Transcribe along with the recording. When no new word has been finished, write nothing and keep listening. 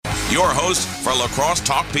your host for Lacrosse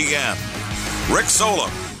Talk PM, Rick Solem.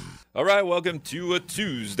 All right, welcome to a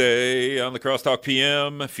Tuesday on Lacrosse Talk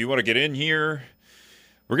PM. If you want to get in here,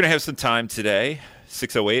 we're going to have some time today.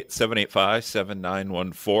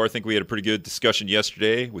 608-785-7914. I think we had a pretty good discussion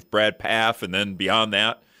yesterday with Brad Paff, and then beyond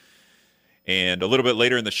that. And a little bit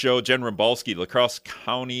later in the show, Jen Rumbalski, Lacrosse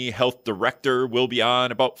County Health Director, will be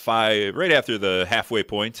on about 5, right after the halfway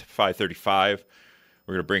point, 5:35.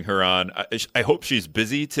 We're going to bring her on. I hope she's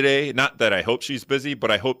busy today. Not that I hope she's busy, but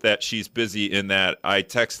I hope that she's busy in that I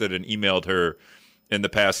texted and emailed her in the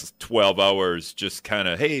past 12 hours, just kind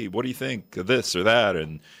of, hey, what do you think of this or that?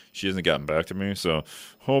 And she hasn't gotten back to me. So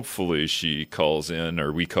hopefully she calls in,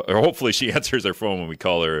 or hopefully she answers her phone when we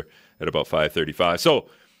call her at about 5:35. So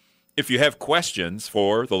if you have questions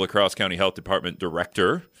for the Lacrosse County Health Department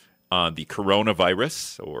Director on the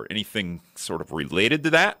coronavirus or anything sort of related to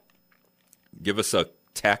that, give us a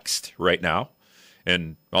text right now,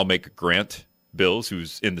 and I'll make Grant Bills,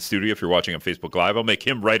 who's in the studio, if you're watching on Facebook Live, I'll make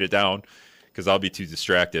him write it down because I'll be too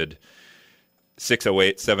distracted.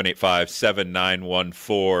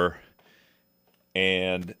 608-785-7914.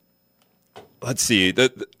 And let's see.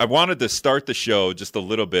 I wanted to start the show just a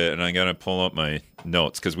little bit, and I'm going to pull up my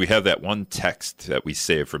notes because we have that one text that we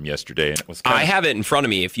saved from yesterday. And it was I have it in front of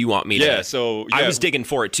me if you want me to. Yeah, so I was digging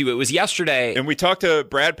for it too. It was yesterday. And we talked to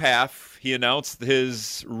Brad Paff. He announced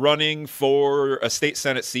his running for a state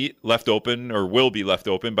Senate seat left open, or will be left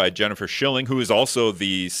open, by Jennifer Schilling, who is also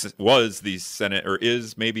was the Senate, or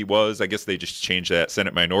was, I guess they just changed that,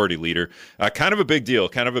 Senate Minority Leader. Kind of a big deal,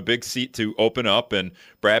 kind of a big seat to open up, and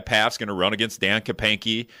Brad Paff's going to run against Dan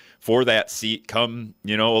Kapanke for that seat come,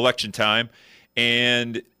 election time.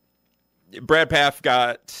 And Brad Paff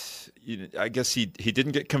got, I guess he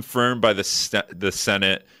didn't get confirmed by the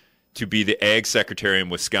Senate to be the ag secretary in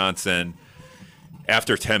Wisconsin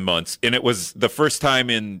after 10 months. And it was the first time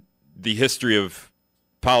in the history of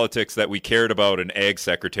politics that we cared about an ag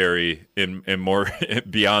secretary in more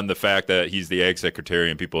beyond the fact that he's the ag secretary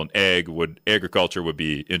and people in agriculture would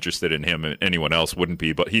be interested in him and anyone else wouldn't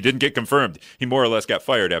be. But he didn't get confirmed. He more or less got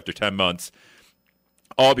fired after 10 months,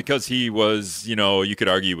 all because he was, you could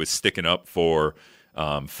argue he was sticking up for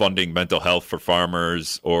funding mental health for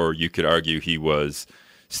farmers, or you could argue he was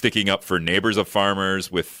sticking up for neighbors of farmers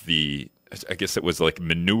with I guess it was like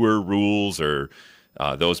manure rules, or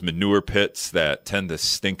those manure pits that tend to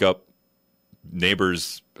stink up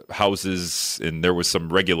neighbors' houses, and there was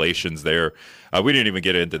some regulations there. We didn't even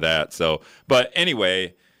get into that. So, but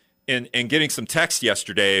anyway, in getting some text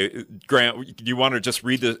yesterday, Grant, do you want to just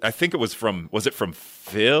read I think was it from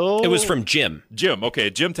Phil? It was from Jim. Jim, okay.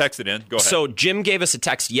 Jim texted in. Go ahead. So Jim gave us a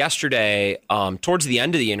text yesterday towards the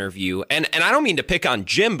end of the interview, and I don't mean to pick on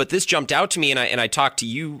Jim, but this jumped out to me, and I talked to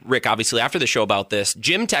you, Rick, obviously, after the show about this.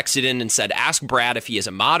 Jim texted in and said, ask Brad if he is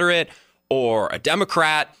a moderate or a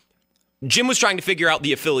Democrat. Jim was trying to figure out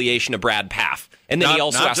the affiliation of Brad Paff. And then he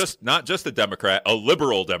also asked... Not just a Democrat, a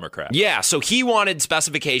liberal Democrat. Yeah, so he wanted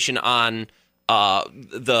specification on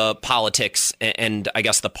the politics and I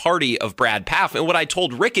guess the party of Brad Paff. And what I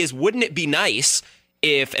told Rick is, wouldn't it be nice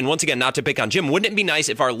if, and once again, not to pick on Jim, wouldn't it be nice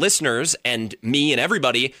if our listeners and me and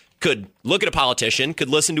everybody could look at a politician, could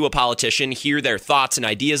listen to a politician, hear their thoughts and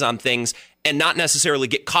ideas on things, and not necessarily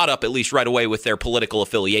get caught up, at least right away, with their political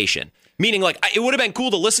affiliation? Meaning, like, it would have been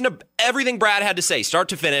cool to listen to everything Brad had to say, start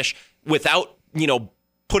to finish, without,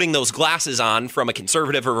 putting those glasses on from a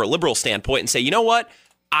conservative or a liberal standpoint and say, you know what?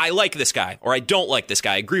 I like this guy, or I don't like this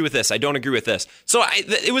guy. I agree with this. I don't agree with this. So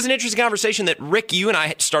it was an interesting conversation that Rick, you and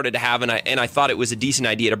I started to have, and I thought it was a decent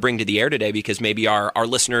idea to bring to the air today because maybe our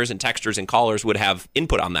listeners and texters and callers would have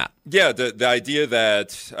input on that. Yeah, the idea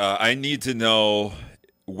that I need to know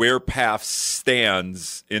where Paff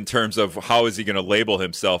stands in terms of how is he going to label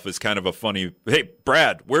himself is kind of a funny. Hey,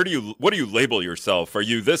 Brad, what do you label yourself? Are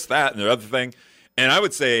you this, that, and the other thing? And I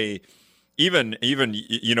would say, even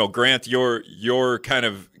Grant, you're kind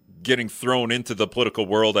of getting thrown into the political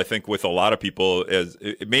world. I think with a lot of people, as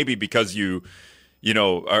maybe because are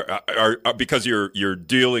because you're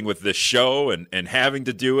dealing with this show and having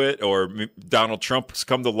to do it, or Donald Trump's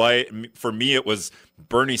come to light. For me, it was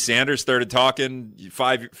Bernie Sanders started talking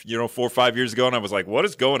 4 or 5 years ago, and I was like, what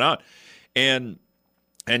is going on? And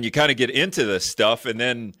you kind of get into this stuff, and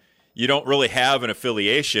then you don't really have an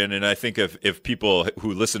affiliation. And I think if people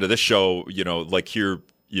who listen to this show, like here,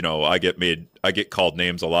 I get called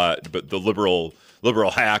names a lot, but the liberal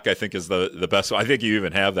hack, I think, is the best. I think you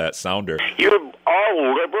even have that sounder. You're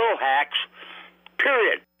all liberal hacks,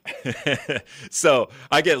 period. So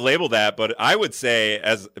I get labeled that, but I would say,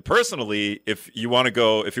 as personally, if you want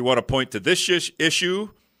to point to this issue,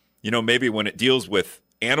 maybe when it deals with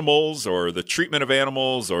animals or the treatment of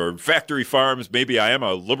animals or factory farms. Maybe I am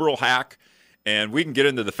a liberal hack, and we can get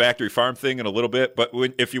into the factory farm thing in a little bit. But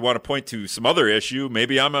if you want to point to some other issue,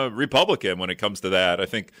 maybe I'm a Republican when it comes to that. I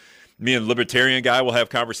think me and Libertarian guy will have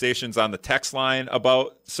conversations on the text line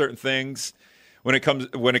about certain things when it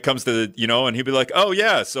comes to, and he'd be like, oh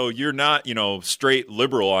yeah, so you're not, straight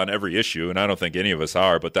liberal on every issue. And I don't think any of us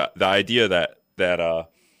are, but the idea that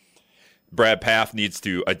Brad Pfaff needs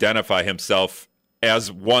to identify himself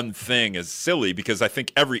as one thing is silly, because I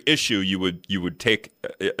think every issue you would take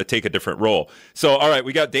a different role. So, all right,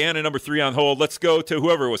 we got Dan and number 3 on hold. Let's go to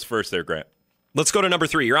whoever was first there, Grant. Let's go to number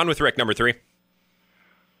 3. You're on with Rick, number 3.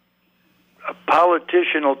 A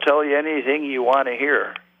politician will tell you anything you want to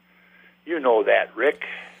hear. You know that, Rick.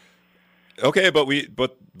 Okay, but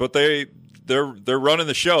they're running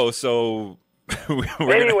the show, so anyway,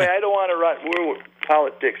 I don't want to run. We're with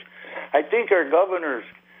politics. I think our governor's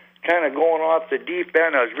kind of going off the deep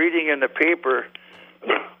end. I was reading in the paper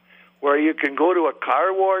where you can go to a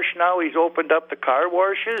car wash now. He's opened up the car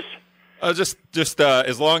washes. Just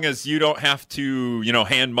as long as you don't have to,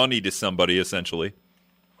 hand money to somebody, essentially.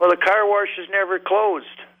 Well, the car wash is never closed.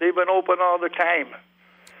 They've been open all the time.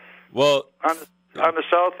 Well, on the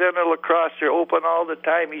south end of La Crosse, they're open all the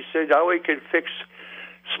time. He said how he could fix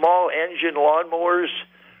small engine lawnmowers,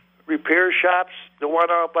 repair shops. The one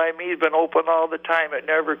out by me has been open all the time. It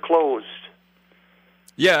never closed.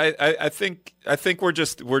 Yeah, I think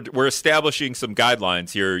we're establishing some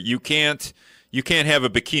guidelines here. You can't have a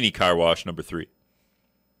bikini car wash, number 3.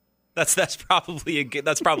 That's probably a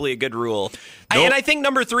good rule. Nope. And I think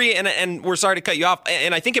number 3, and we're sorry to cut you off,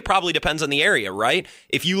 and I think it probably depends on the area, right?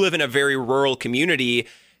 If you live in a very rural community,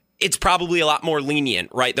 it's probably a lot more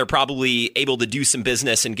lenient, right? They're probably able to do some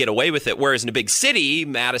business and get away with it. Whereas in a big city,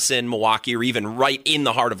 Madison, Milwaukee, or even right in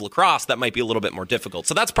the heart of La Crosse, that might be a little bit more difficult.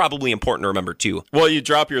 So that's probably important to remember too. Well, you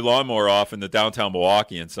drop your lawnmower off in the downtown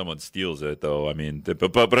Milwaukee and someone steals it, though. I mean,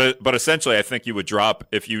 but essentially, I think you would drop,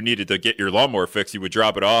 if you needed to get your lawnmower fixed, you would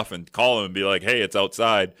drop it off and call them and be like, "Hey, it's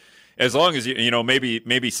outside." As long as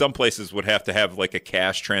maybe some places would have to have like a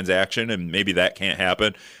cash transaction, and maybe that can't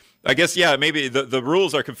happen. I guess, yeah, maybe the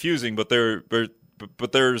rules are confusing, but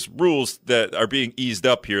there's rules that are being eased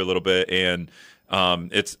up here a little bit, and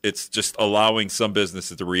it's just allowing some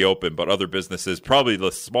businesses to reopen, but other businesses, probably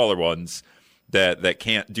the smaller ones that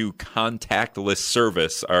can't do contactless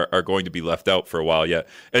service, are going to be left out for a while yet.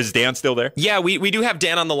 Is Dan still there? Yeah, we do have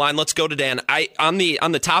Dan on the line. Let's go to Dan. On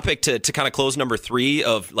the topic to kind of close number 3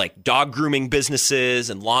 of like dog grooming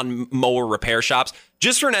businesses and lawn mower repair shops.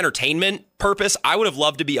 Just for an entertainment purpose, I would have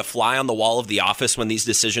loved to be a fly on the wall of the office when these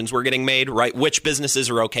decisions were getting made, right? Which businesses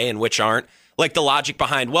are okay and which aren't. Like the logic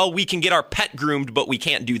behind, well, we can get our pet groomed, but we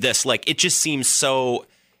can't do this. Like it just seems so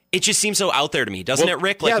out there to me, doesn't it,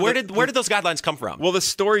 Rick? Like yeah, where did those guidelines come from? Well, the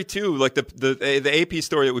story too, like the AP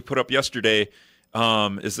story that we put up yesterday.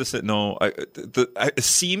 Is this it? No,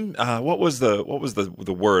 what was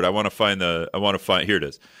the word? I want to find. Here it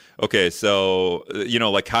is. Okay, so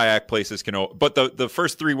like kayak places can, but the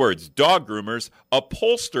first 3 words: dog groomers,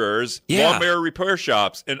 upholsterers, lawnmower repair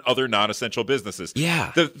shops, and other non-essential businesses.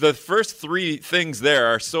 Yeah. The first 3 things there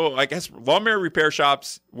are, so I guess lawnmower repair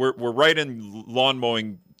shops we're right in lawn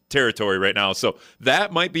mowing territory right now, so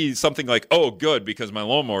that might be something like, oh good, because my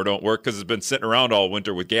lawnmower don't work because it's been sitting around all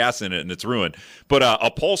winter with gas in it and it's ruined. But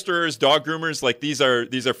upholsterers, dog groomers, like these are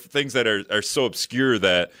things that are so obscure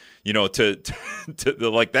that to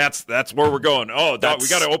like that's where we're going. Oh, we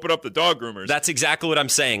got to open up the dog groomers. That's exactly what I'm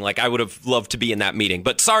saying. Like I would have loved to be in that meeting,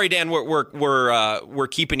 but sorry, Dan, we're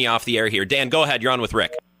keeping you off the air here. Dan, go ahead. You're on with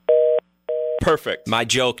Rick. Perfect. My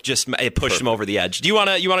joke just pushed him over the edge. Do you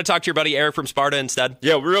want to talk to your buddy Eric from Sparta instead?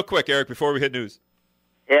 Yeah, real quick, Eric, before we hit news.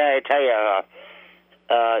 Yeah, I tell you,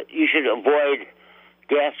 you should avoid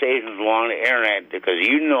gas stations along the internet because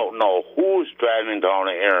you don't know who's driving down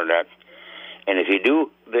the internet. And if you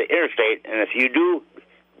do the interstate, and if you do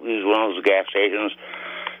use one of those gas stations,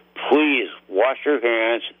 please wash your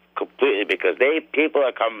hands completely because people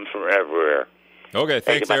are coming from everywhere. Okay,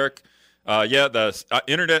 thanks, Eric. The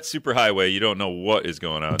internet superhighway. You don't know what is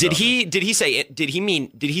going on. Did he say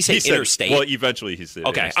interstate? Well, eventually he said.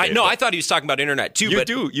 Okay, I thought he was talking about internet too.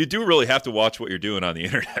 You do really have to watch what you're doing on the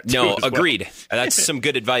internet. No, agreed. That's some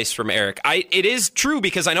good advice from Eric. It is true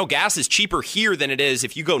because I know gas is cheaper here than it is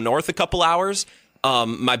if you go north a couple hours.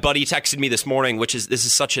 My buddy texted me this morning, this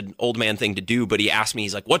is such an old man thing to do, but he asked me,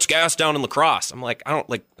 he's like, what's gas down in La Crosse? I'm like, I don't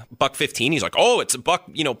like $1.15. He's like, oh, it's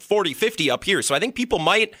 $1.40, 50 up here. So I think people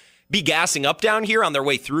might be gassing up down here on their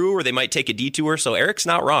way through, or they might take a detour. So Eric's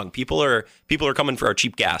not wrong. People are coming for our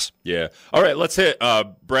cheap gas. Yeah. All right, let's hit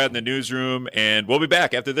Brad in the newsroom, and we'll be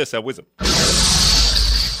back after this at Wisdom.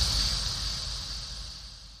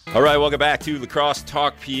 All right, welcome back to Lacrosse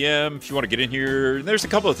Talk PM. If you want to get in here, there's a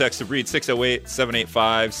couple of texts to read,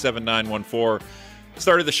 608-785-7914.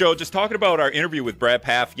 Started the show just talking about our interview with Brad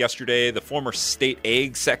Pfaff yesterday, the former state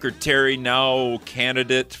ag secretary, now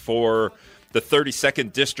candidate for the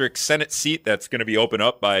 32nd District Senate seat that's going to be opened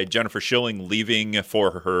up by Jennifer Schilling leaving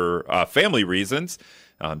for her family reasons.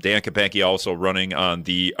 Dan Kapanke also running on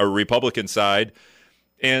the Republican side.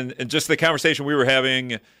 And just the conversation we were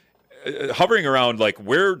having, hovering around, like,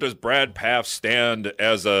 where does Brad Pfaff stand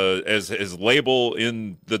as his label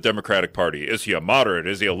in the Democratic Party? Is he a moderate?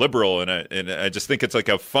 Is he a liberal? And I just think it's like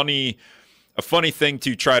a funny thing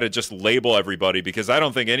to try to just label everybody, because I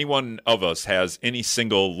don't think any one of us has any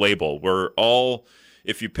single label. We're all,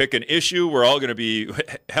 if you pick an issue, we're all going to be,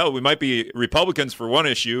 hell, we might be Republicans for one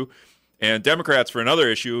issue and Democrats for another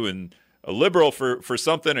issue, and a liberal for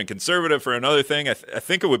something and conservative for another thing. I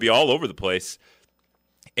think it would be all over the place.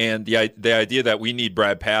 And the idea that we need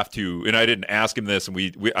Brad Pfaff to, and I didn't ask him this, and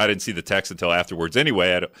I didn't see the text until afterwards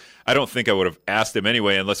anyway. I don't think I would have asked him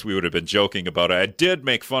anyway unless we would have been joking about it. I did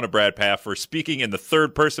make fun of Brad Pfaff for speaking in the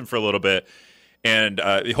third person for a little bit, and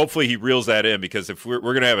hopefully he reels that in, because if we're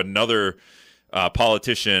going to have another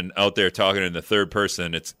politician out there talking in the third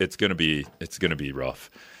person, it's going to be rough.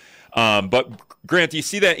 But Grant, do you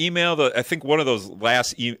see that email? I think one of those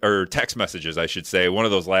last or text messages, I should say, one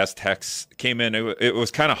of those last texts came in. It was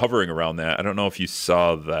kind of hovering around that. I don't know if you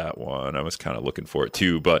saw that one. I was kind of looking for it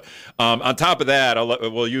too. But on top of that,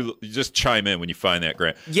 you just chime in when you find that,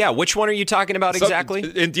 Grant. Yeah, which one are you talking about exactly?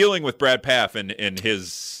 In dealing with Brad Pfaff and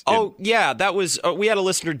his. Yeah, that was. We had a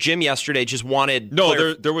listener, Jim, yesterday. Just wanted.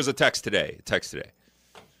 No, there was a text today.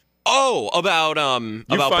 Oh, about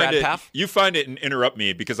Brad Pfaff? You find it and interrupt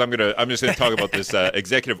me, because I'm just gonna talk about this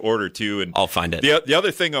executive order too. And I'll find it. The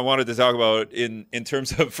other thing I wanted to talk about in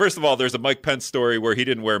terms of, first of all, there's a Mike Pence story where he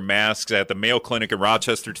didn't wear masks at the Mayo Clinic in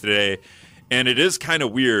Rochester today, and it is kind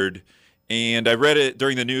of weird. And I read it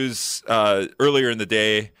during the news earlier in the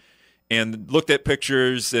day and looked at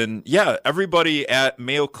pictures, and yeah, everybody at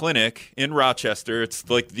Mayo Clinic in Rochester, it's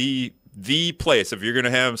like the place, if you're going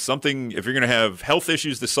to have something, if you're going to have health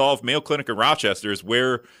issues to solve, Mayo Clinic in Rochester is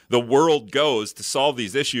where the world goes to solve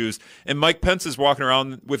these issues. And Mike Pence is walking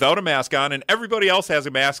around without a mask on, and everybody else has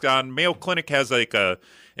a mask on. Mayo Clinic has like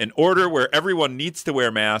an order where everyone needs to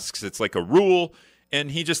wear masks. It's like a rule,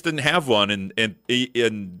 and he just didn't have one. And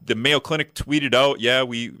the Mayo Clinic tweeted out, yeah,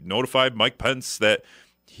 we notified Mike Pence that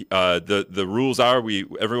the rules are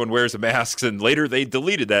everyone wears a mask, and later they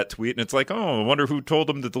deleted that tweet, and it's like, oh, I wonder who told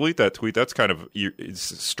them to delete that tweet. That's kind of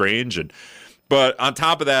strange. But on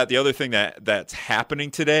top of that, the other thing that's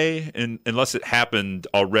happening today, and unless it happened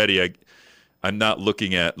already, I'm not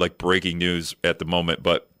looking at like breaking news at the moment,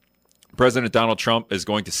 but President Donald Trump is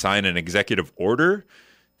going to sign an executive order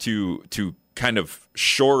to kind of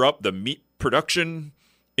shore up the meat production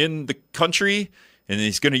in the country. And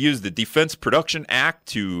he's going to use the Defense Production Act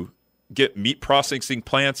to get meat processing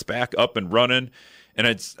plants back up and running. And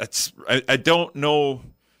I don't know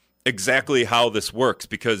exactly how this works,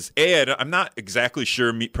 because I'm not exactly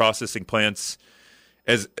sure meat processing plants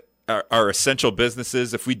are essential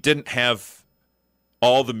businesses. If we didn't have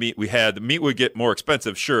all the meat we had, the meat would get more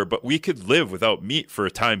expensive, sure, but we could live without meat for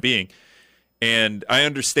a time being. And I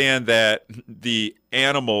understand that the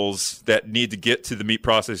animals that need to get to the meat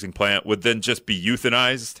processing plant would then just be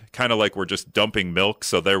euthanized, kind of like we're just dumping milk.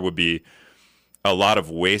 So there would be a lot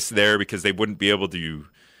of waste there, because they wouldn't be able to.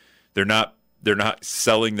 They're not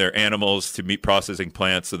selling their animals to meat processing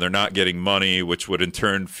plants, so they're not getting money, which would in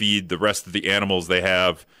turn feed the rest of the animals they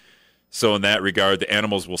have. So in that regard, the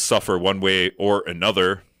animals will suffer one way or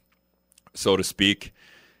another, so to speak.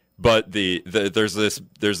 But there's this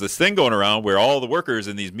thing going around where all the workers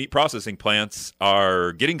in these meat processing plants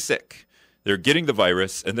are getting sick. They're getting the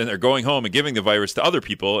virus, and then they're going home and giving the virus to other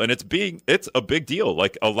people, and it's a big deal.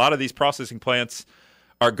 Like, a lot of these processing plants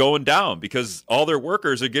are going down because all their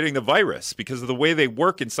workers are getting the virus because of the way they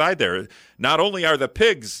work inside there. Not only are the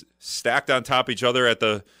pigs stacked on top of each other at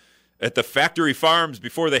the factory farms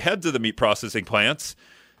before they head to the meat processing plants,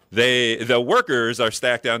 the workers are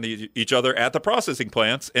stacked on each other at the processing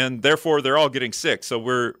plants, and therefore they're all getting sick.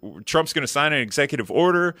 So Trump's going to sign an executive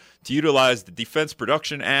order to utilize the Defense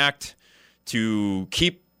Production Act to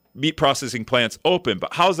keep meat processing plants open.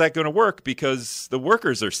 But how's that going to work? Because the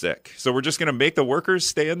workers are sick. So we're just going to make the workers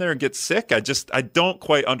stay in there and get sick? I don't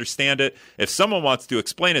quite understand it. If someone wants to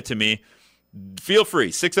explain it to me, feel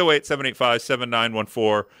free.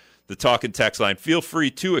 608-785-7914, the talk and text line. Feel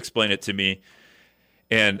free to explain it to me.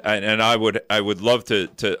 And I would love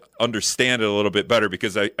to understand it a little bit better,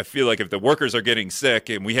 because I feel like if the workers are getting sick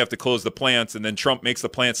and we have to close the plants and then Trump makes the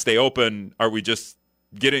plants stay open, are we just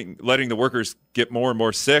letting the workers get more and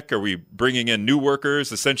more sick? Are we bringing in new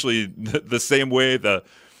workers? Essentially, the same way the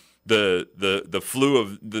flu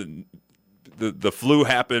of the flu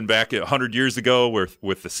happened back 100 years ago,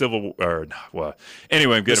 with the Civil or well,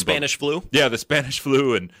 anyway, I'm getting the Spanish flu. Yeah, the Spanish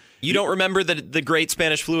flu, and you don't remember the Great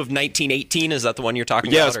Spanish Flu of 1918? Is that the one you're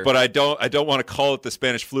talking yes, about? Yes, but I don't want to call it the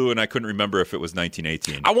Spanish flu, and I couldn't remember if it was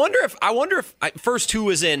 1918. I wonder if first who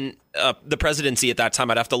was in the presidency at that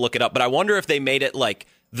time. I'd have to look it up, but I wonder if they made it like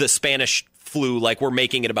the Spanish flu, like we're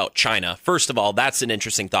making it about China. First of all, that's an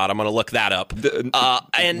interesting thought. I'm going to look that up.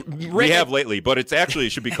 And Rick, we have lately, but it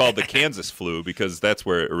should be called the Kansas flu because that's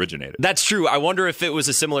where it originated. That's true. I wonder if it was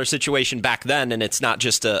a similar situation back then, and it's not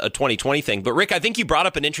just a 2020 thing. But Rick, I think you brought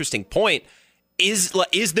up an interesting point. Is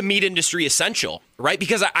the meat industry essential, right?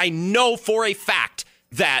 Because I know for a fact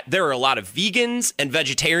that there are a lot of vegans and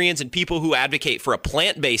vegetarians and people who advocate for a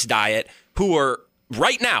plant-based diet who are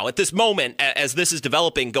right now, at this moment, as this is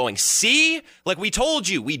developing, going, see, like we told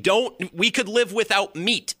you, we could live without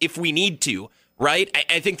meat if we need to, right?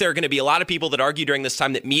 I think there are going to be a lot of people that argue during this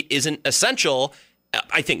time that meat isn't essential.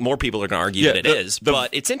 I think more people are going to argue that it is,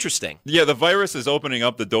 but it's interesting. Yeah, the virus is opening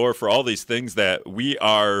up the door for all these things that we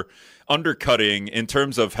are undercutting in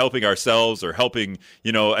terms of helping ourselves or helping,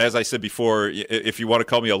 as I said before, if you want to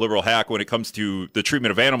call me a liberal hack when it comes to the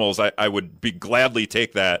treatment of animals, I would be gladly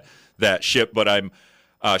take that ship, but I'm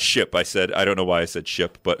ship. I said, I don't know why I said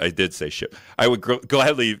ship, but I did say ship. I would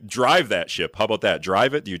gladly drive that ship. How about that?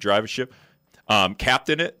 Drive it? Do you drive a ship?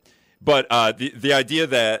 Captain it? But the idea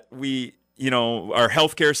that we, our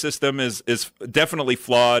healthcare system is definitely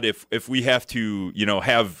flawed. If we have to,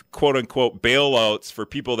 have quote unquote bailouts for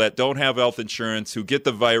people that don't have health insurance, who get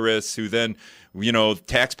the virus, who then,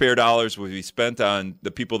 taxpayer dollars will be spent on the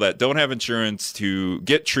people that don't have insurance to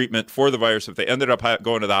get treatment for the virus if they ended up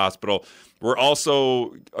going to the hospital. We're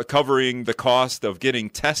also covering the cost of getting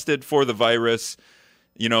tested for the virus.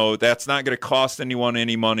 That's not going to cost anyone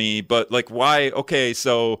any money. But why? Okay,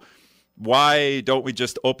 so why don't we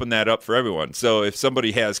just open that up for everyone? So if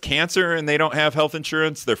somebody has cancer and they don't have health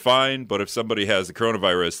insurance, they're fine. But if somebody has the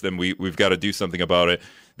coronavirus, then we've got to do something about it.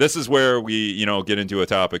 This is where we, get into a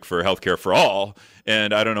topic for healthcare for all.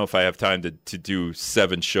 And I don't know if I have time to do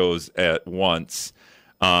 7 shows at once.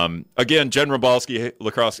 Again, Jen Robalski, La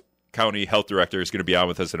Crosse County Health Director, is going to be on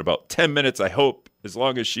with us in about 10 minutes, I hope, as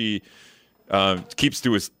long as she keeps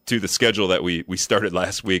to the schedule that we started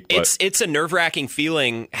last week. But it's a nerve-wracking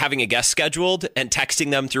feeling having a guest scheduled and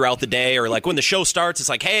texting them throughout the day, or like when the show starts, it's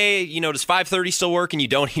like, hey, does 5:30 still work? And you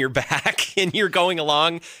don't hear back, and you're going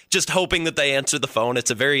along just hoping that they answer the phone.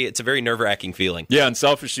 It's a very nerve-wracking feeling. Yeah, and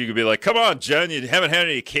selfishly, you could be like, come on, Jen, you haven't had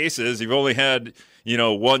any cases. You've only had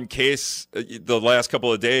one case the last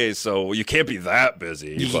couple of days, so you can't be that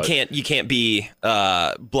busy. You can't be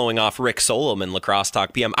blowing off Rick Solom in La Crosse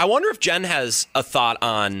Talk PM. I wonder if Jen has a thought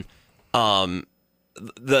on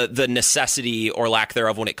the necessity or lack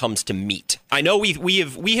thereof when it comes to meat. I know we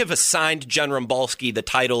have assigned Jen Rombalski the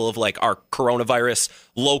title of our coronavirus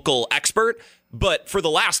local expert. But for the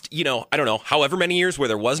last, I don't know, however many years where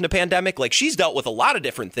there wasn't a pandemic, she's dealt with a lot of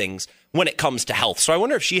different things when it comes to health. So I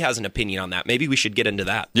wonder if she has an opinion on that. Maybe we should get into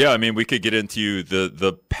that. Yeah, I mean, we could get into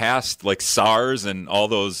the past, SARS and all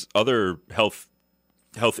those other health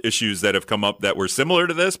issues that have come up that were similar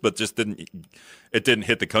to this, but just didn't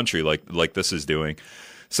hit the country like this is doing.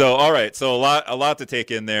 So, all right, so a lot to take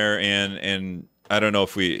in there, and I don't know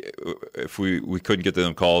if we couldn't get to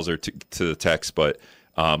them calls or to the text, but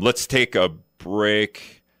let's take a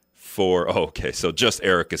break okay, so just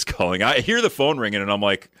Eric is calling. I hear the phone ringing, and I'm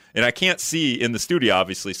like, and I can't see in the studio,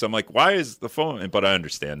 obviously, so I'm like, why is the phone? But I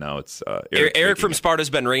understand now. It's Eric from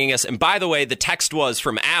Sparta's been ringing us, and by the way, the text was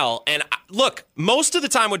from Al. And look, most of the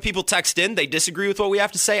time when people text in, they disagree with what we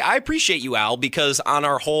have to say. I appreciate you, Al, because on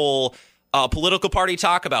our whole political party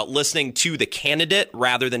talk about listening to the candidate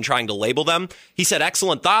rather than trying to label them, he said,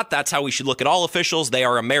 excellent thought. That's how we should look at all officials. They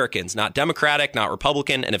are Americans, not Democratic, not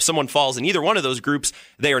Republican. And if someone falls in either one of those groups,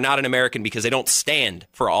 they are not an American because they don't stand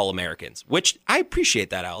for all Americans, which I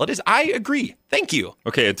appreciate that, Al. I agree. Thank you.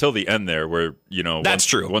 Okay, until the end there where, that's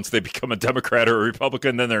true. Once they become a Democrat or a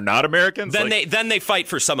Republican, then they're not Americans? Then they fight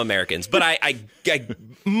for some Americans. But I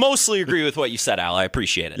mostly agree with what you said, Al. I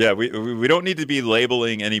appreciate it. Yeah, we don't need to be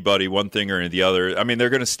labeling anybody one thing or the other. I mean,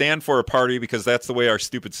 they're going to stand for a party because that's the way our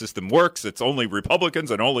stupid system works. It's only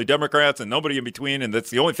Republicans and only Democrats and nobody in between, and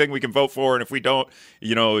that's the only thing we can vote for. And if we don't,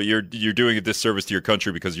 you're doing a disservice to your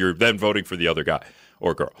country because you're then voting for the other guy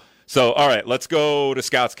or girl. So, all right, let's go to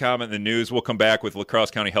Scott's comment in the news. We'll come back with La Crosse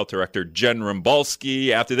County Health Director Jen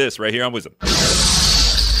Rombalski after this, right here on Wisdom.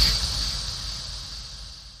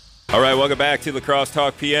 All right, welcome back to Lacrosse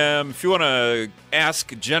Talk PM. If you want to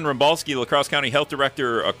ask Jen Rumbalski, Lacrosse County Health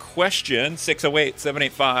Director, a question,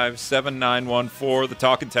 608-785-7914, the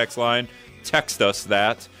talk and text line. Text us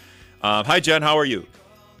that. Hi, Jen. How are you?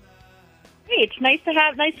 Hey, it's nice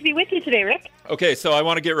to be with you today, Rick. Okay, so I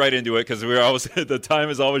want to get right into it because the time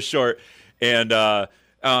is always short, and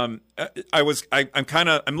I'm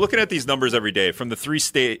looking at these numbers every day from the three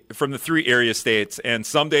area states, and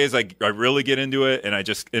some days I really get into it, and I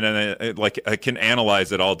can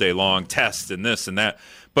analyze it all day long, tests and this and that.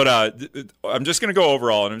 But I'm just going to go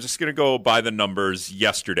overall, and I'm just going to go by the numbers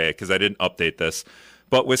yesterday because I didn't update this.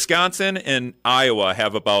 But Wisconsin and Iowa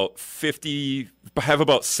have about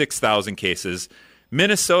 6,000 cases.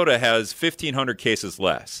 Minnesota has 1,500 cases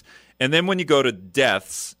less. And then when you go to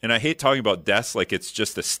deaths, and I hate talking about deaths like it's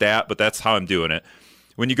just a stat, but that's how I'm doing it.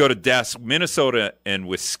 When you go to deaths, Minnesota and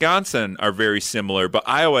Wisconsin are very similar, but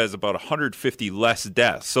Iowa has about 150 less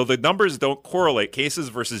deaths. So the numbers don't correlate. Cases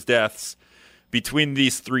versus deaths between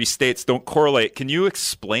these three states don't correlate. Can you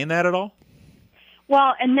explain that at all?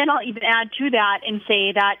 Well, and then I'll even add to that and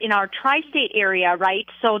say that in our tri-state area, right,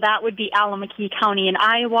 so that would be Alameda County in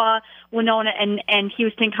Iowa, Winona and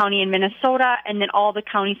Houston County in Minnesota, and then all the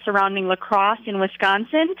counties surrounding La Crosse in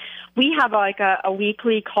Wisconsin. We have a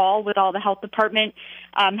weekly call with all the health department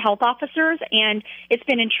health officers, and it's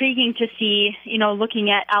been intriguing to see, looking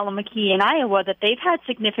at Alameda in Iowa, that they've had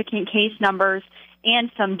significant case numbers and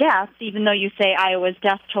some deaths, even though you say Iowa's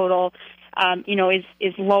death total,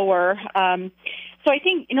 is lower. So I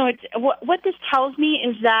think, what this tells me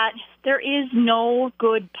is that there is no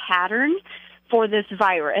good pattern for this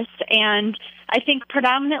virus. And I think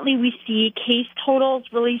predominantly we see case totals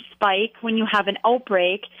really spike when you have an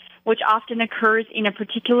outbreak, which often occurs in a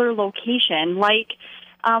particular location, like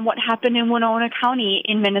what happened in Winona County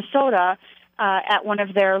in Minnesota at one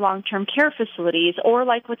of their long-term care facilities, or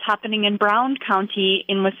like what's happening in Brown County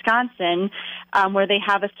in Wisconsin, where they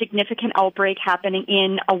have a significant outbreak happening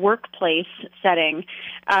in a workplace setting.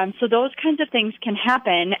 So those kinds of things can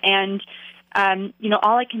happen, and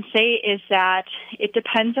all I can say is that it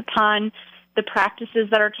depends upon the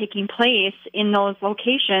practices that are taking place in those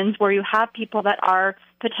locations where you have people that are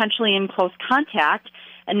potentially in close contact,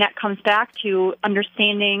 and that comes back to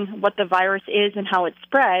understanding what the virus is and how it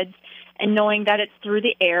spreads, and knowing that it's through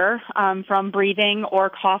the air from breathing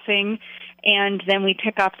or coughing, and then we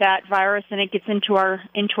pick up that virus and it gets into our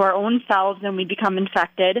own cells and we become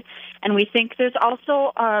infected. And we think there's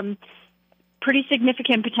also pretty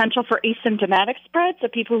significant potential for asymptomatic spread, so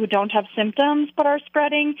people who don't have symptoms but are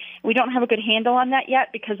spreading. We don't have a good handle on that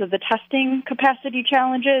yet because of the testing capacity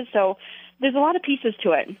challenges, so there's a lot of pieces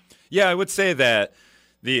to it. Yeah, I would say that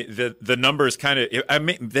the numbers kind of,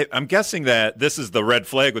 I'm guessing that this is the red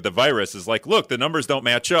flag with the virus is like, look, the numbers don't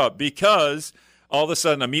match up because all of a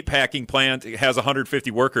sudden a meatpacking plant has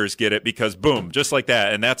 150 workers get it because boom, just like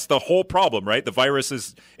that. And that's the whole problem, right? The virus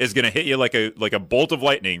is going to hit you like a bolt of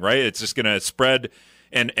lightning, right? It's just going to spread,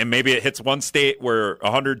 and maybe it hits one state where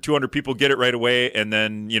 100, 200 people get it right away, and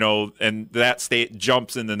then, and that state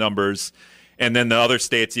jumps in the numbers. And then the other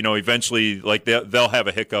states, eventually, like they'll have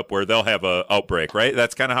a hiccup where they'll have an outbreak, right?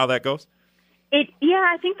 That's kind of how that goes? Yeah,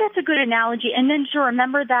 I think that's a good analogy. And then to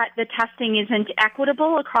remember that the testing isn't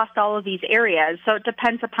equitable across all of these areas. So it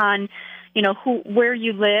depends upon, where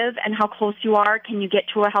you live and how close you are. Can you get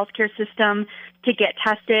to a healthcare system to get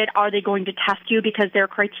tested? Are they going to test you because their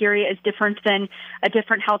criteria is different than a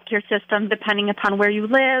different healthcare system depending upon where you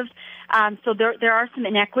live? So there are some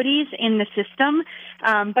inequities in the system.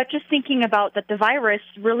 But just thinking about that the virus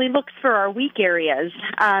really looks for our weak areas.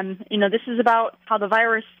 This is about how the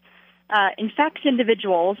virus infects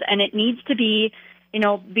individuals, and it needs to be,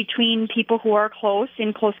 between people who are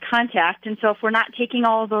in close contact. And so if we're not taking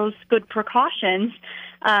all of those good precautions,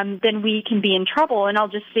 then we can be in trouble. And I'll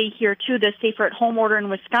just say here, too, the Safer at Home order in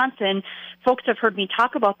Wisconsin, folks have heard me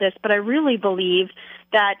talk about this, but I really believe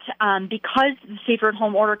that because the Safer at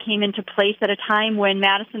Home order came into place at a time when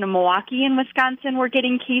Madison and Milwaukee in Wisconsin were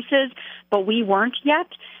getting cases, but we weren't yet,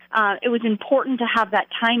 it was important to have that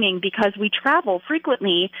timing because we travel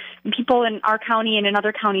frequently. And people in our county and in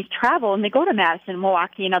other counties travel, and they go to Madison,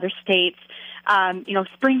 Milwaukee, and other states.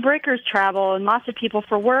 Spring breakers travel, and lots of people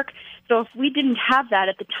for work. So if we didn't have that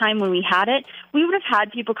at the time when we had it, we would have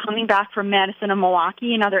had people coming back from Madison and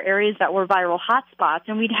Milwaukee and other areas that were viral hotspots,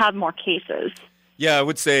 and we'd have more cases. Yeah, I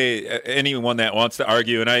would say anyone that wants to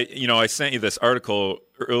argue, and I sent you this article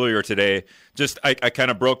earlier today. Just I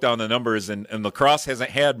kind of broke down the numbers, and La Crosse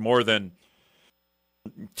hasn't had more than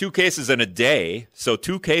 2 cases in a day. So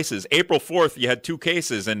 2 cases. April 4th, you had 2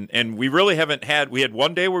 cases, and we really haven't had. We had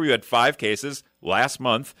one day where we had 5 cases last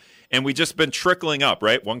month, and we just been trickling up,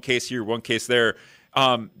 right? One case here, one case there.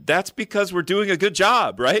 That's because we're doing a good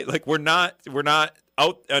job, right? Like we're not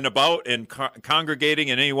out and about and congregating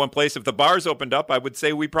in any one place. If the bars opened up, I would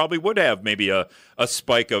say we probably would have maybe a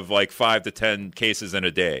spike of like 5 to 10 cases in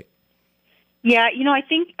a day. Yeah, I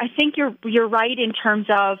think you're right in terms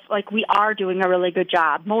of like we are doing a really good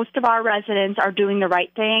job. Most of our residents are doing the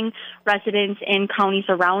right thing. Residents in counties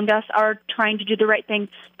around us are trying to do the right thing.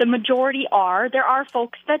 The majority are. There are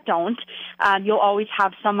folks that don't. You'll always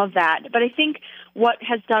have some of that. But I think what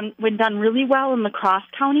has been done really well in La Crosse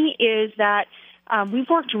County is that we've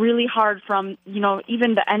worked really hard from,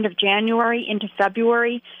 even the end of January into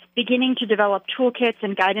February, beginning to develop toolkits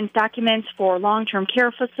and guidance documents for long-term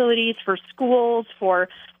care facilities, for schools, for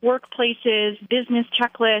workplaces, business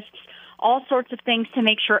checklists, all sorts of things to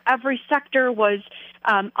make sure every sector was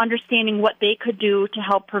understanding what they could do to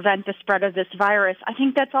help prevent the spread of this virus. I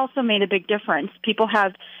think that's also made a big difference. People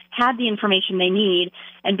have had the information they need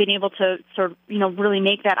and been able to sort of, really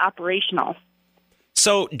make that operational.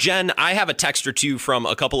 So, Jen, I have a text or two from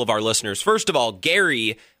a couple of our listeners. First of all,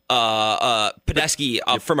 Gary Podesky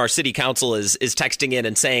from our city council is texting in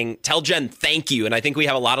and saying, tell Jen thank you. And I think we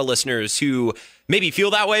have a lot of listeners who maybe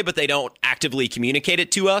feel that way, but they don't actively communicate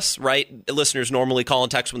it to us, right? Listeners normally call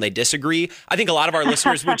and text when they disagree. I think a lot of our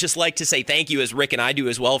listeners would just like to say thank you, as Rick and I do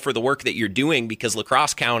as well, for the work that you're doing, because La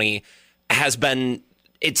Crosse County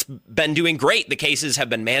it's been doing great. The cases have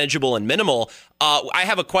been manageable and minimal. I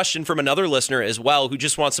have a question from another listener as well who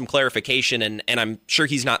just wants some clarification, and I'm sure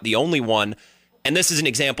he's not the only one. And this is an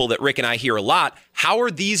example that Rick and I hear a lot. How are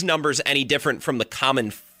these numbers any different from the common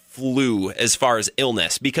flu as far as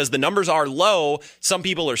illness? Because the numbers are low. Some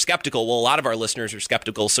people are skeptical. Well, a lot of our listeners are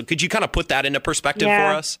skeptical. So could you kind of put that into perspective for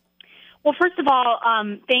us? Well, first of all,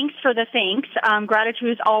 thanks for the thanks.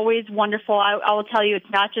 Gratitude is always wonderful. I will tell you,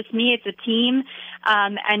 it's not just me, it's a team,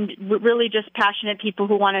 and really just passionate people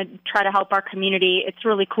who want to try to help our community. It's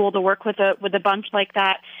really cool to work with a bunch like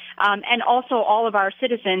that. And also all of our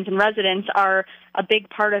citizens and residents are a big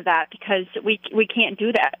part of that, because we can't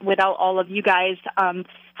do that without all of you guys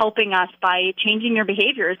helping us by changing your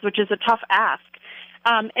behaviors, which is a tough ask.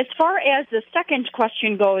 As far as the second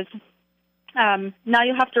question goes, now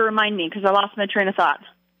you have to remind me because I lost my train of thought.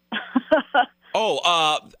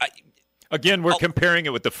 Again, we're comparing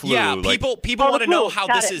it with the flu. Yeah, people want to know how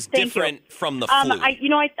this is different from the flu. I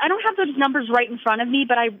don't have those numbers right in front of me,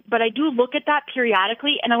 but I do look at that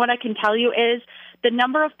periodically, and what I can tell you is the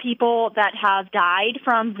number of people that have died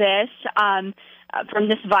from this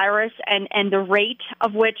virus and the rate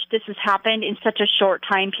of which this has happened in such a short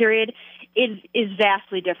time period is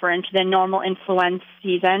vastly different than normal influenza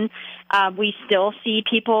season. We still see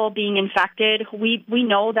people being infected. We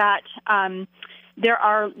know that there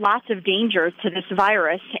are lots of dangers to this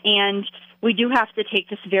virus, and we do have to take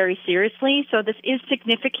this very seriously. So this is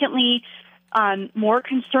significantly more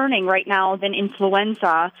concerning right now than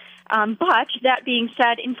influenza. But that being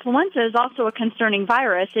said, influenza is also a concerning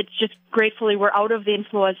virus. It's just gratefully we're out of the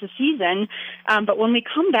influenza season. But when we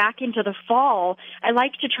come back into the fall, I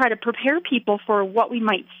like to try to prepare people for what we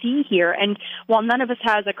might see here. And while none of us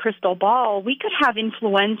has a crystal ball, we could have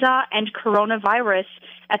influenza and coronavirus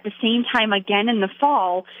at the same time again in the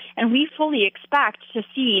fall. And we fully expect to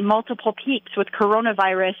see multiple peaks with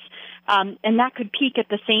coronavirus. And that could peak at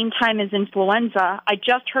the same time as influenza. I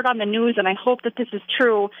just heard on the news, and I hope that this is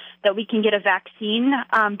true, that we can get a vaccine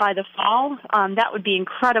by the fall. That would be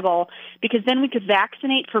incredible, because then we could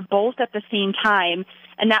vaccinate for both at the same time,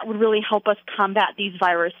 and that would really help us combat these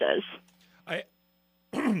viruses.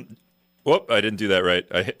 Whoop, I didn't do that right.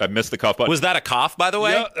 I missed the cough button. Was that a cough, by the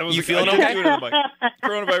way? Yeah, that was you feeling okay?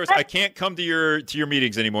 Coronavirus. I can't come to your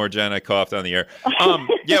meetings anymore, Jen. I coughed on the air.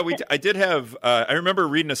 I did have, I remember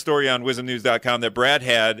reading a story on wisdomnews.com that Brad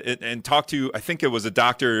had and talked to, I think it was a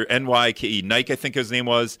doctor, NYKE, Nike, I think his name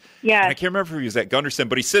was. Yeah. I can't remember if he was at Gunderson,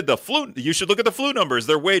 but he said you should look at the flu numbers.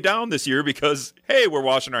 They're way down this year because, hey, we're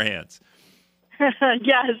washing our hands.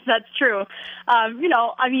 Yes, that's true.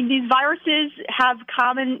 These viruses have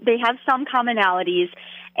some commonalities.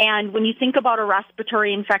 And when you think about a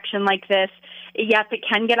respiratory infection like this, yes, it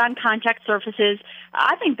can get on contact surfaces.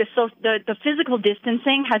 I think the physical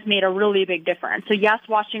distancing has made a really big difference. So yes,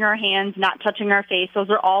 washing our hands, not touching our face, those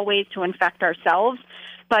are all ways to infect ourselves.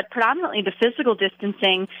 But predominantly the physical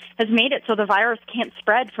distancing has made it so the virus can't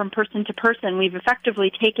spread from person to person. We've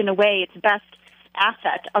effectively taken away its best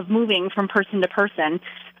asset of moving from person to person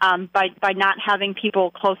by not having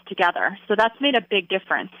people close together. So that's made a big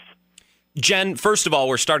difference. Jen, first of all,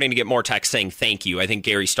 we're starting to get more text saying thank you. I think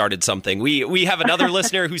Gary started something. We have another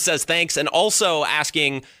listener who says thanks, and also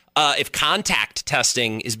asking if contact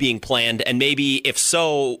testing is being planned, and maybe if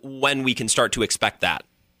so, when we can start to expect that.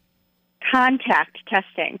 Contact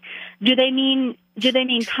testing. Do they mean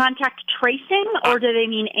contact tracing, or do they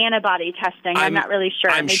mean antibody testing? I'm not really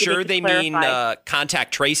sure. I'm Maybe sure they mean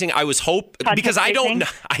contact tracing. I was because I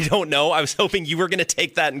don't know. I was hoping you were going to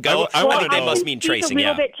take that and go. I think they must mean tracing. A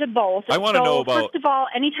little bit to both. I want to know about. First of all,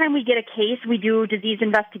 anytime we get a case, we do disease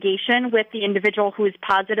investigation with the individual who is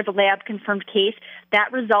positive, a lab confirmed case.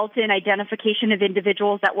 That results in identification of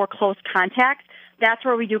individuals that were close contacts. That's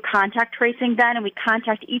where we do contact tracing then, and we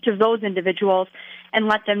contact each of those individuals and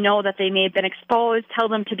let them know that they may have been exposed, tell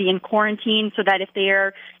them to be in quarantine so that if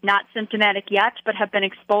they're not symptomatic yet but have been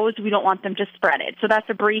exposed, we don't want them to spread it. So that's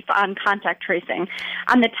a brief on contact tracing.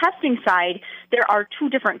 On the testing side, there are two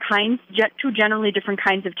generally different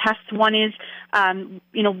kinds of tests. One is,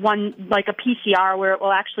 one like a PCR where it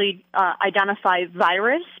will actually identify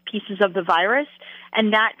pieces of the virus,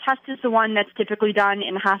 and that test is the one that's typically done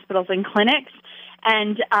in hospitals and clinics.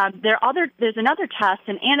 And there's another test,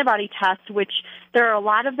 an antibody test, which there are a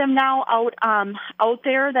lot of them now out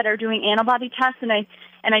there that are doing antibody tests, and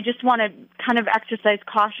I just want to kind of exercise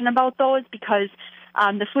caution about those because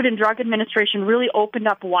the Food and Drug Administration really opened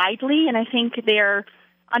up widely, and I think they're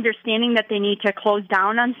understanding that they need to close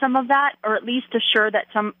down on some of that, or at least assure that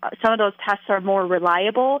some of those tests are more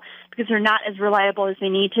reliable, because they're not as reliable as they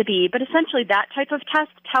need to be. But essentially that type of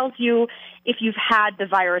test tells you if you've had the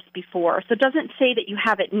virus before. So it doesn't say that you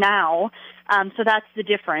have it now. So that's the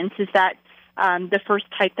difference, is that the first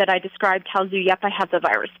type that I described tells you, yep, I have the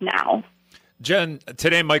virus now. Jen,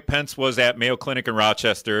 today Mike Pence was at Mayo Clinic in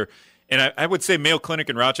Rochester, and I would say Mayo Clinic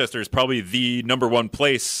in Rochester is probably the number one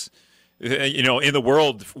place in the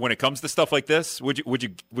world when it comes to stuff like this. Would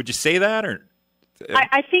you say that, or?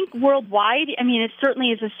 I think worldwide, it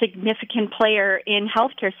certainly is a significant player in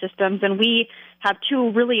healthcare systems, and we have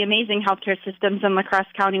two really amazing healthcare systems in La Crosse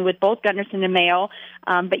County with both Gunderson and Mayo.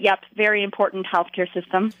 But yep, very important healthcare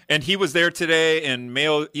system. And he was there today, and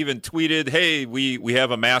Mayo even tweeted, "Hey, we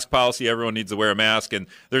have a mask policy. Everyone needs to wear a mask." And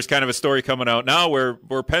there's kind of a story coming out now where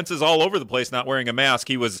Pence is all over the place not wearing a mask.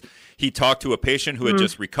 He talked to a patient who had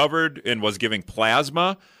just recovered and was giving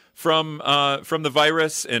plasma from the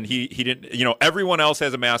virus, and he didn't. Everyone else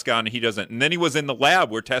has a mask on, and he doesn't. And then he was in the lab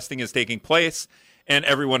where testing is taking place, and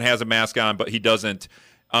everyone has a mask on, but he doesn't.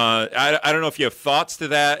 I don't know if you have thoughts to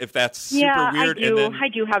that, if that's super weird. I do. I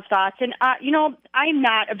do have thoughts. And, I'm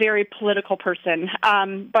not a very political person,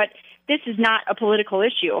 but this is not a political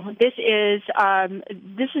issue. This is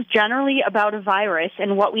generally about a virus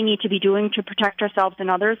and what we need to be doing to protect ourselves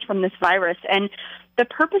and others from this virus. And the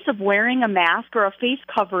purpose of wearing a mask or a face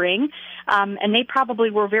covering, and they probably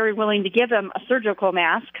were very willing to give him a surgical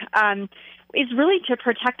mask, is really to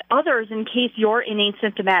protect others in case you're an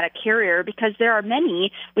asymptomatic carrier, because there are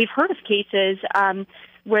many, we've heard of cases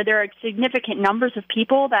where there are significant numbers of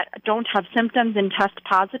people that don't have symptoms and test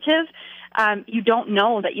positive. You don't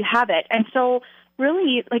know that you have it. And so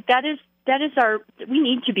really, we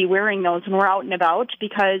need to be wearing those when we're out and about,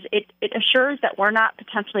 because it assures that we're not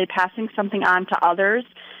potentially passing something on to others.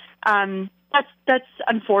 That's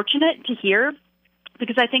unfortunate to hear,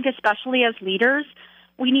 because I think especially as leaders,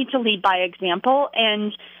 we need to lead by example.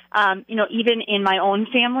 And, even in my own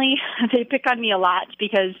family, they pick on me a lot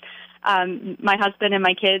because my husband and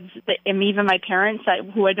my kids, and even my parents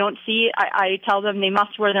who I don't see, I tell them they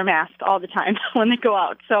must wear their mask all the time when they go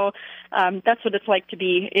out. So that's what it's like to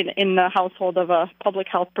be in the household of a public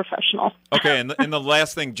health professional. Okay, and the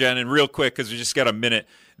last thing, Jen, and real quick, because we just got a minute,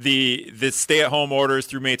 the stay-at-home orders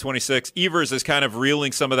through May 26th, Evers is kind of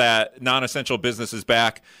reeling some of that non-essential businesses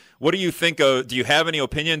back. What do you think of? Do you have any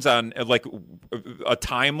opinions on like a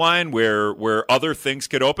timeline where other things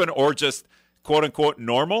could open, or just quote unquote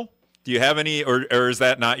normal? Do you have any, or is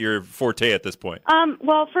that not your forte at this point?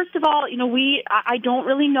 Well, first of all, I don't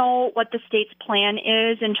really know what the state's plan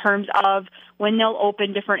is in terms of when they'll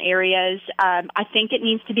open different areas. I think it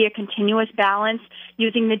needs to be a continuous balance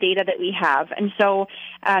using the data that we have. And so,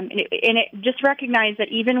 just recognize that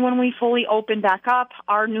even when we fully open back up,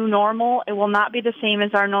 our new normal, it will not be the same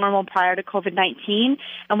as our normal prior to COVID-19.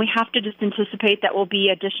 And we have to just anticipate that will be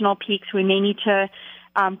additional peaks. We may need to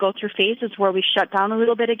go through phases where we shut down a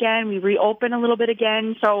little bit again, we reopen a little bit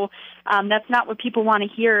again. So that's not what people want to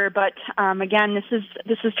hear. But again, this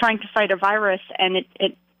is trying to fight a virus, and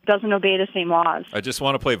it doesn't obey the same laws. I just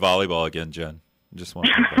want to play volleyball again, Jen. I just want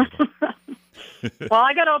to play volleyball. Well,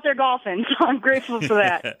 I got out there golfing, so I'm grateful for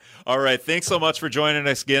that. All right. Thanks so much for joining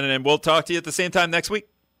us again, and we'll talk to you at the same time next week.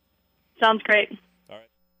 Sounds great.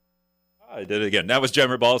 I did it again. That was Jen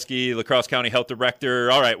Rybalski, La Crosse County Health Director.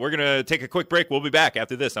 All right, we're going to take a quick break. We'll be back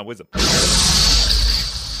after this on Wisdom. All right, thanks so much for joining us again, and we'll talk to you at the same time next week. Sounds great. All right. That was Jen Rybalski, La Crosse County Health Director. All right, we're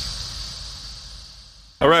going to take a quick break. We'll be back after this on Wisdom.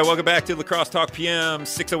 All right, welcome back to Lacrosse Talk PM,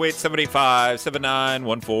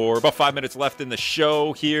 608-785-7914. About 5 minutes left in the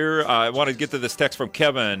show here. I wanted to get to this text from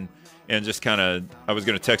Kevin and just kind of, I was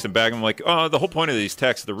going to text him back. I'm like, oh, the whole point of these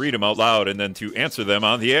texts is to read them out loud and then to answer them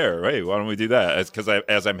on the air. Right? Why don't we do that? Because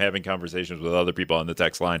as I'm having conversations with other people on the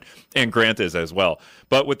text line, and Grant is as well.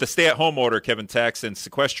 But with the stay-at-home order, Kevin texts, and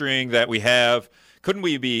sequestering that we have, couldn't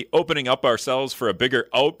we be opening up ourselves for a bigger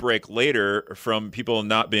outbreak later from people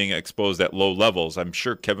not being exposed at low levels? I'm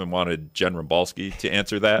sure Kevin wanted Jen Rumbalski to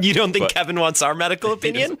answer that. You don't think Kevin wants our medical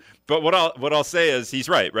opinion? But what I'll say is he's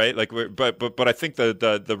right? Like, but I think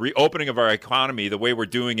the reopening of our economy, the way we're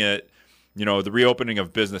doing it, the reopening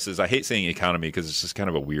of businesses. I hate saying economy because it's just kind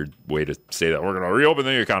of a weird way to say that we're going to reopen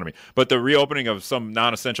the economy. But the reopening of some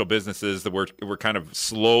non-essential businesses that we're kind of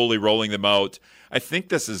slowly rolling them out. I think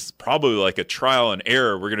this is probably like a trial and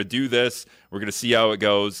error. We're going to do this. We're going to see how it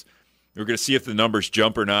goes. We're going to see if the numbers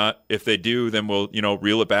jump or not. If they do, then we'll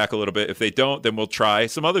reel it back a little bit. If they don't, then we'll try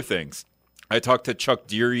some other things. I talked to Chuck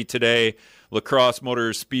Deary today, Lacrosse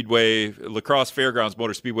Fairgrounds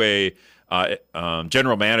Motor Speedway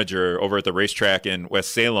general manager over at the racetrack in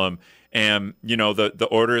West Salem. And, the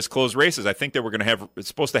order is closed races. I think that it's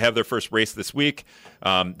supposed to have their first race this week.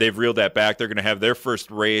 They've reeled that back. They're going to have their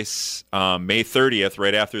first race May 30th,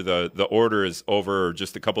 right after the order is over, or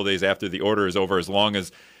just a couple of days after the order is over, as long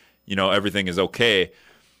as, everything is okay.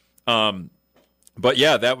 But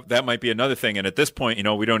yeah, that might be another thing. And at this point,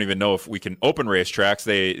 we don't even know if we can open racetracks.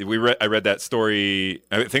 I read that story.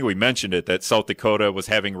 I think we mentioned it, that South Dakota was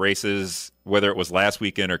having races, whether it was last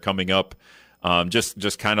weekend or coming up,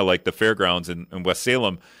 just kind of like the fairgrounds in West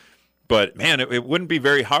Salem. But man, it wouldn't be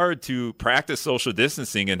very hard to practice social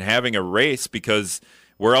distancing and having a race, because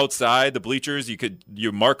we're outside the bleachers.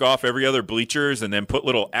 You mark off every other bleachers and then put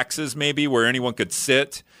little X's maybe where anyone could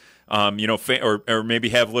sit. Or maybe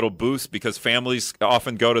have little booths, because families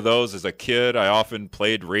often go to those. As a kid, I often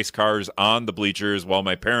played race cars on the bleachers while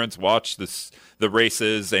my parents watched the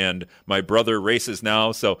races, and my brother races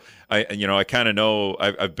now. So I kind of know,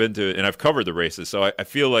 I've been to and I've covered the races. So I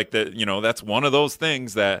feel like that, that's one of those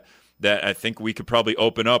things that I think we could probably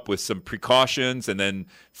open up with some precautions and then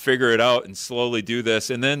figure it out and slowly do this.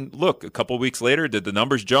 And then look, a couple weeks later, did the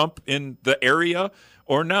numbers jump in the area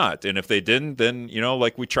or not? And if they didn't, then,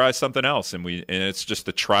 we try something else, and it's just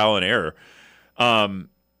a trial and error.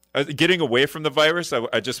 Getting away from the virus,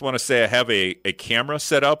 I just want to say I have a camera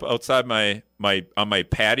set up outside on my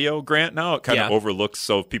patio, Grant, now. It kind of overlooks,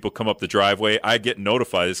 so if people come up the driveway, I get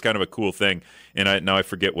notified. It's kind of a cool thing. And now I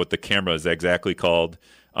forget what the camera is exactly called.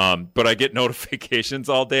 But I get notifications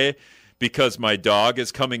all day because my dog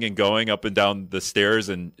is coming and going up and down the stairs,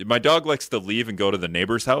 and my dog likes to leave and go to the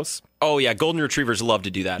neighbor's house. Oh yeah, golden retrievers love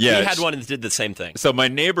to do that. Yeah, we had one that did the same thing. So my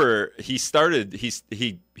neighbor, he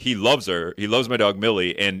loves her. He loves my dog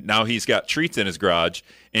Millie, and now he's got treats in his garage,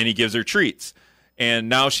 and he gives her treats. And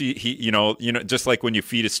now he just like when you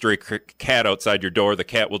feed a stray cat outside your door, the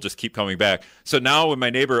cat will just keep coming back. So now when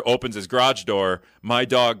my neighbor opens his garage door, my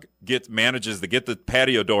dog manages to get the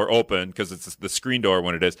patio door open, because it's the screen door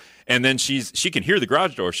when it is. And then she can hear the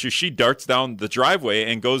garage door. She darts down the driveway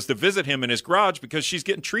and goes to visit him in his garage because she's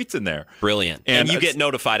getting treats in there. Brilliant. And you get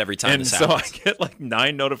notified every time this happens. happens. So I get like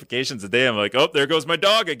 9 notifications a day. I'm like, oh, there goes my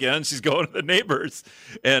dog again. She's going to the neighbors.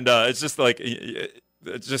 And it's just like...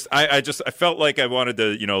 I felt like I wanted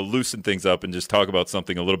to, loosen things up and just talk about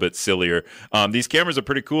something a little bit sillier. These cameras are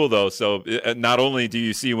pretty cool, though. So not only do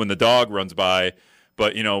you see when the dog runs by,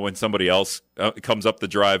 but, when somebody else comes up the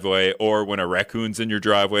driveway, or when a raccoon's in your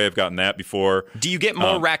driveway. I've gotten that before. Do you get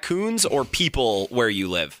more raccoons or people where you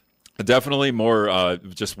live? Definitely more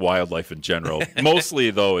just wildlife in general. Mostly,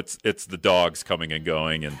 though, it's the dogs coming and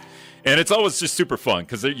going, and it's always just super fun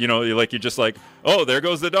because, you're just like, oh, there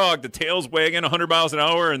goes the dog. The tail's wagging 100 miles an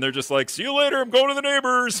hour, and they're just like, see you later. I'm going to the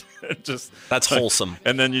neighbors. That's wholesome.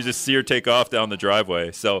 And then you just see her take off down the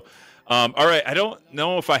driveway. So, all right. I don't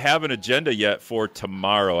know if I have an agenda yet for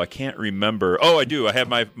tomorrow. I can't remember. Oh, I do. I have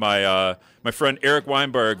my friend Eric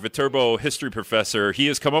Weinberg, Viterbo history professor. He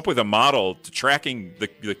has come up with a model to tracking the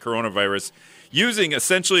coronavirus using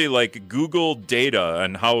essentially like Google data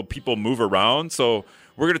and how people move around. So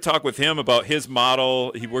we're going to talk with him about his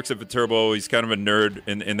model. He works at Viterbo. He's kind of a nerd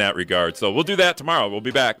in that regard. So we'll do that tomorrow. We'll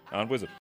be back on Wizard.